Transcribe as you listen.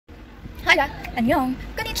Hiya, annyeong,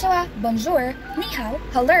 konnichiwa, bonjour, ni hao,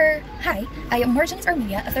 hello, hi. I am Marjanice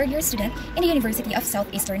Armenia, a third-year student in the University of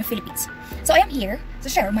Southeastern Philippines. So I am here to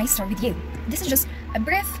share my story with you. This is just a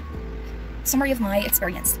brief summary of my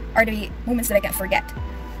experience, or the moments that I can't forget.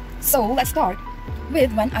 So let's start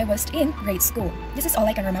with when I was in grade school. This is all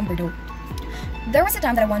I can remember though. There was a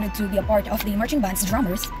time that I wanted to be a part of the marching band's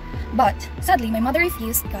drummers, but sadly my mother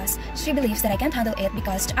refused because she believes that I can't handle it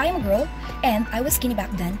because I am a girl and I was skinny back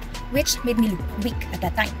then, which made me look weak at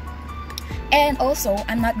that time. And also,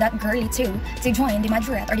 I'm not that girly too to join the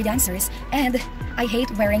majorette or the dancers, and I hate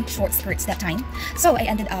wearing short skirts that time, so I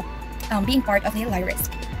ended up being part of the lyrist.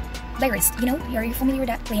 You know, are you familiar with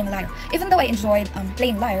that? Playing lyre. Even though I enjoyed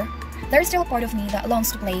playing lyre, there's still a part of me that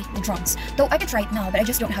longs to play the drums, though I could try it now, but I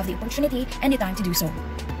just don't have the opportunity and the time to do so.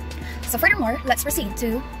 So furthermore, let's proceed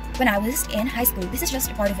to when I was in high school. This is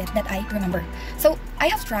just a part of it that I remember. So I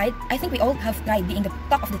have tried, I think we all have tried being the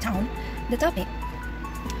talk of the town, the topic.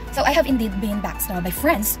 So I have indeed been backstabbed by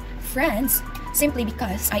friends, simply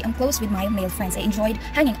because I am close with my male friends. I enjoyed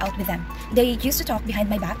hanging out with them. They used to talk behind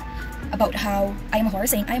my back about how I am a whore,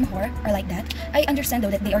 saying I am a whore, or like that. I understand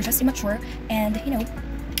though that they are just immature and, you know,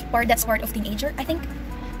 that's part of teenager, I think.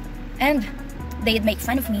 And they'd make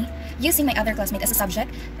fun of me, using my other classmate as a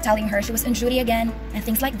subject, telling her she was on duty again, and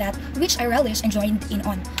things like that, which I relished and joined in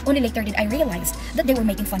on. Only later did I realize that they were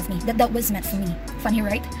making fun of me, that was meant for me. Funny,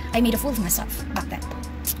 right? I made a fool of myself back then.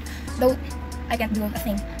 Though I can't do a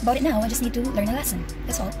thing about it now, I just need to learn a lesson,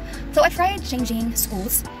 that's all. So I tried changing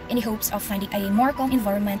schools in the hopes of finding a more calm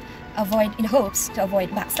environment, in the hopes to avoid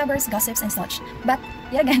backstabbers, gossips, and such. But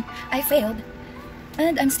yet again, I failed,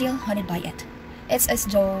 and I'm still haunted by it. It's as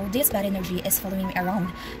though this bad energy is following me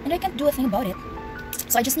around, and I can't do a thing about it.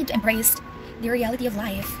 So I just need to embrace the reality of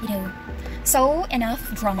life, you know. So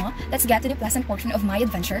enough drama, let's get to the pleasant portion of my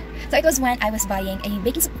adventure. So it was when I was buying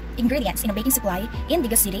ingredients in a baking supply in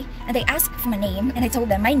Biga City, and they asked for my name, and I told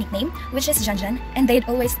them my nickname, which is Janjan, and they'd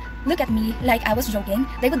always look at me like I was joking.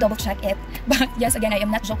 They would double check it, but yes, again, I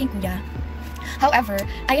am not joking, kuya. However,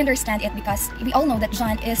 I understand it because we all know that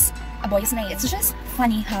John is a boy's name. It's just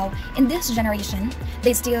funny how in this generation,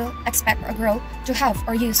 they still expect a girl to have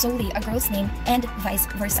or use solely a girl's name and vice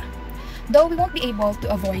versa. Though we won't be able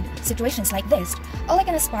to avoid situations like this, all I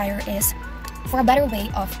can aspire is for a better way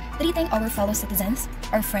of treating our fellow citizens,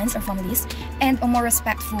 our friends, our families, and a more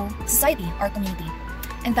respectful society, our community.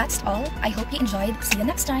 And that's all. I hope you enjoyed. See you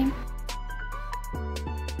next time.